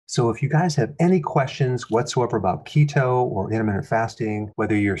So if you guys have any questions whatsoever about keto or intermittent fasting,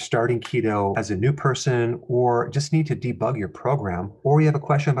 whether you're starting keto as a new person or just need to debug your program, or you have a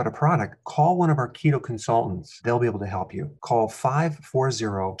question about a product, call one of our keto consultants. They'll be able to help you. Call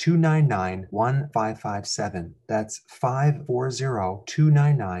 540-299-1557. That's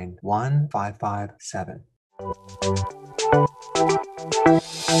 540-299-1557.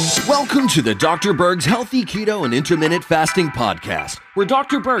 Welcome to the Dr. Berg's Healthy Keto and Intermittent Fasting Podcast, where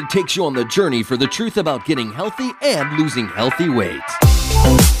Dr. Berg takes you on the journey for the truth about getting healthy and losing healthy weight.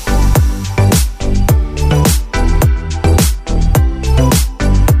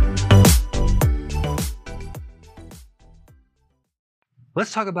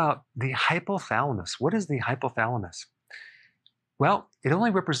 Let's talk about the hypothalamus. What is the hypothalamus? Well, it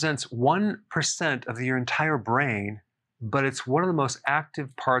only represents 1% of your entire brain, but it's one of the most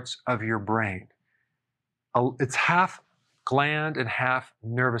active parts of your brain. It's half gland and half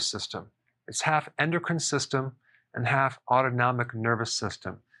nervous system. It's half endocrine system and half autonomic nervous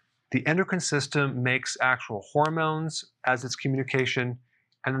system. The endocrine system makes actual hormones as its communication,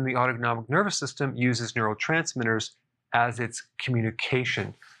 and then the autonomic nervous system uses neurotransmitters as its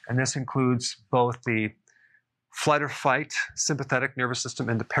communication. And this includes both the flight or fight sympathetic nervous system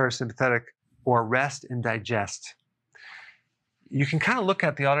and the parasympathetic, or rest and digest. You can kind of look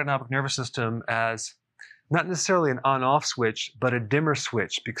at the autonomic nervous system as not necessarily an on-off switch, but a dimmer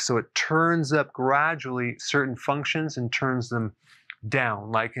switch, because so it turns up gradually certain functions and turns them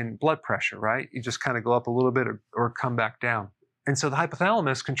down, like in blood pressure, right? You just kind of go up a little bit or come back down. And so the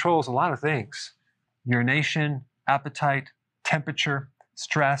hypothalamus controls a lot of things: urination, appetite, temperature,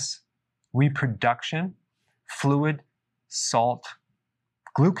 stress, reproduction, fluid, salt,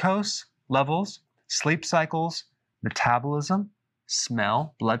 glucose levels, sleep cycles, metabolism,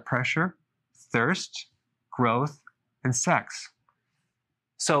 smell, blood pressure, thirst, growth, and sex.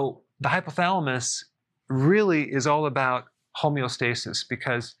 So the hypothalamus really is all about homeostasis,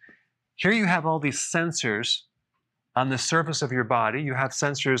 because here you have all these sensors on the surface of your body. You have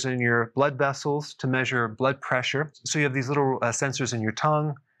sensors in your blood vessels to measure blood pressure. So you have these little sensors in your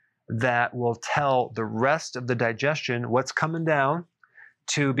tongue that will tell the rest of the digestion what's coming down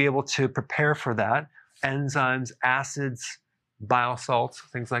to be able to prepare for that. Enzymes, acids, bile salts,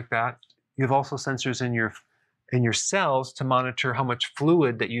 things like that. You have also sensors in your cells to monitor how much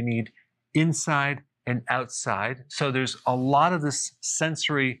fluid that you need inside and outside. So there's a lot of this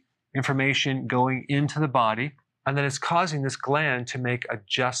sensory information going into the body, and then it's causing this gland to make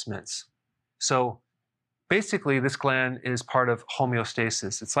adjustments. So basically, this gland is part of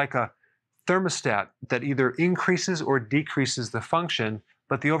homeostasis. It's like a thermostat that either increases or decreases the function,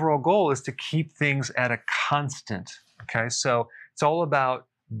 but the overall goal is to keep things at a constant. Okay, so it's all about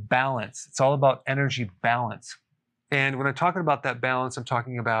balance. It's all about energy balance. And when I'm talking about that balance, I'm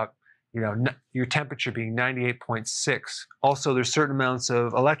talking about, your temperature being 98.6. Also, there's certain amounts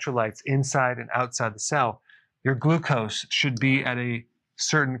of electrolytes inside and outside the cell. Your glucose should be at a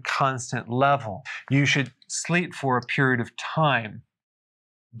certain constant level. You should sleep for a period of time.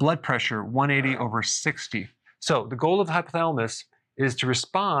 Blood pressure, 180/60. So the goal of the hypothalamus is to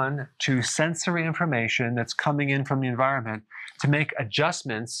respond to sensory information that's coming in from the environment, to make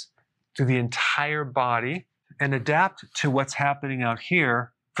adjustments to the entire body and adapt to what's happening out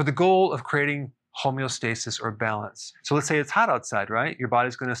here for the goal of creating homeostasis or balance. So let's say it's hot outside, right? Your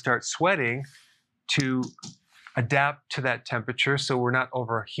body's going to start sweating to adapt to that temperature so we're not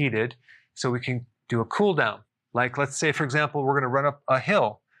overheated, so we can do a cool down. Like, let's say, for example, we're going to run up a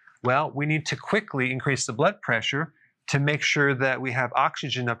hill. Well, we need to quickly increase the blood pressure to make sure that we have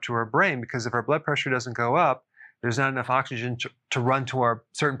oxygen up to our brain, because if our blood pressure doesn't go up, there's not enough oxygen to run to our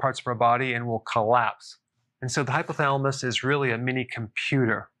certain parts of our body, and we'll collapse. And so the hypothalamus is really a mini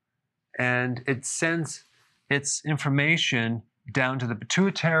computer, and it sends its information down to the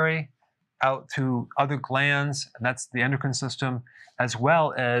pituitary, out to other glands, and that's the endocrine system, as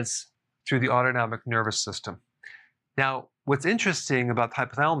well as through the autonomic nervous system. Now, what's interesting about the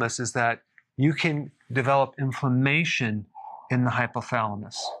hypothalamus is that you can develop inflammation in the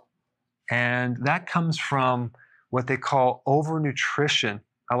hypothalamus. And that comes from what they call overnutrition.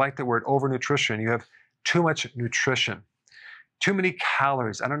 I like the word overnutrition. You have too much nutrition, too many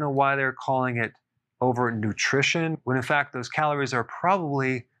calories. I don't know why they're calling it overnutrition, when in fact those calories are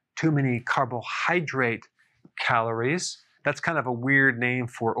probably too many carbohydrate calories. That's kind of a weird name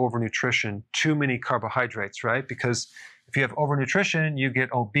for overnutrition, too many carbohydrates, right? Because if you have overnutrition, you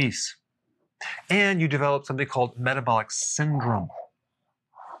get obese. And you develop something called metabolic syndrome.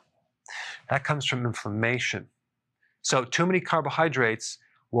 That comes from inflammation. So too many carbohydrates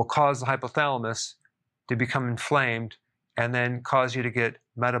will cause the hypothalamus to become inflamed and then cause you to get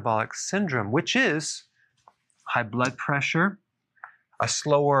metabolic syndrome, which is high blood pressure, a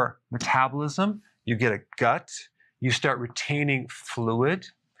slower metabolism, you get a gut, you start retaining fluid,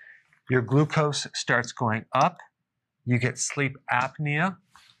 your glucose starts going up, you get sleep apnea,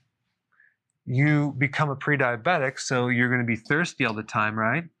 you become a pre-diabetic, so you're going to be thirsty all the time,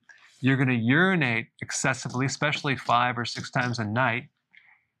 right? You're going to urinate excessively, especially 5 or 6 times a night.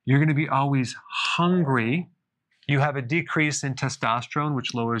 You're going to be always hungry. You have a decrease in testosterone,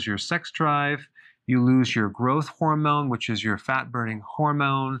 which lowers your sex drive. You lose your growth hormone, which is your fat-burning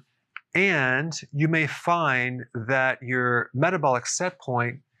hormone. And you may find that your metabolic set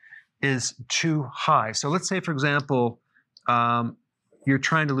point is too high. So let's say, for example, you're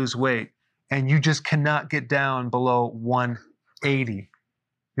trying to lose weight and you just cannot get down below 180.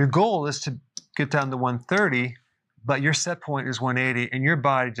 Your goal is to get down to 130, but your set point is 180 and your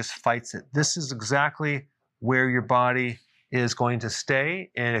body just fights it. This is exactly where your body is going to stay.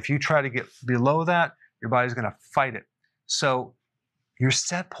 And if you try to get below that, your body's going to fight it. So your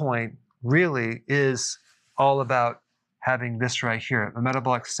set point really is all about having this right here, a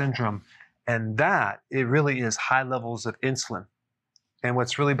metabolic syndrome. And that, it really is high levels of insulin. And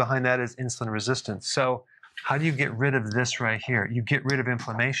what's really behind that is insulin resistance. So how do you get rid of this right here? You get rid of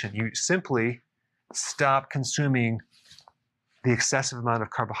inflammation. You simply stop consuming the excessive amount of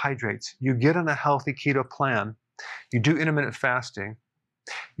carbohydrates. You get on a healthy keto plan. You do intermittent fasting.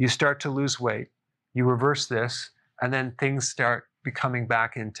 You start to lose weight. You reverse this, and then things start becoming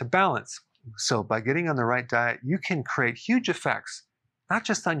back into balance. So by getting on the right diet, you can create huge effects, not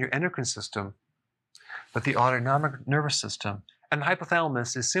just on your endocrine system, but the autonomic nervous system. And the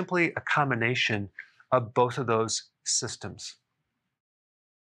hypothalamus is simply a combination of both of those systems.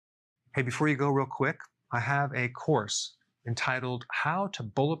 Hey, before you go real quick, I have a course entitled How to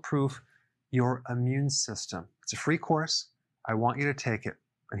Bulletproof Your Immune System. It's a free course. I want you to take it.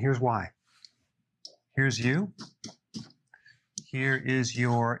 And here's why. Here's you. Here is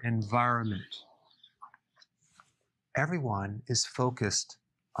your environment. Everyone is focused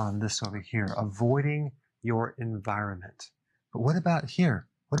on this over here, avoiding your environment. But what about here?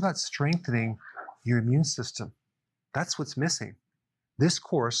 What about strengthening your immune system? That's what's missing. This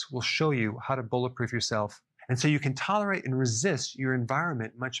course will show you how to bulletproof yourself. And so you can tolerate and resist your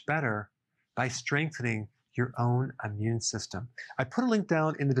environment much better by strengthening your own immune system. I put a link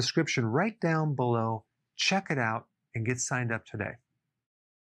down in the description right down below. Check it out and get signed up today.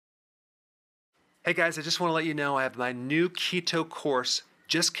 Hey guys, I just want to let you know I have my new keto course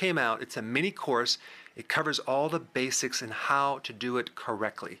just came out. It's a mini course. It covers all the basics and how to do it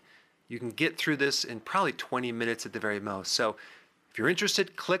correctly. You can get through this in probably 20 minutes at the very most. So if you're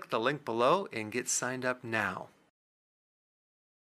interested, click the link below and get signed up now.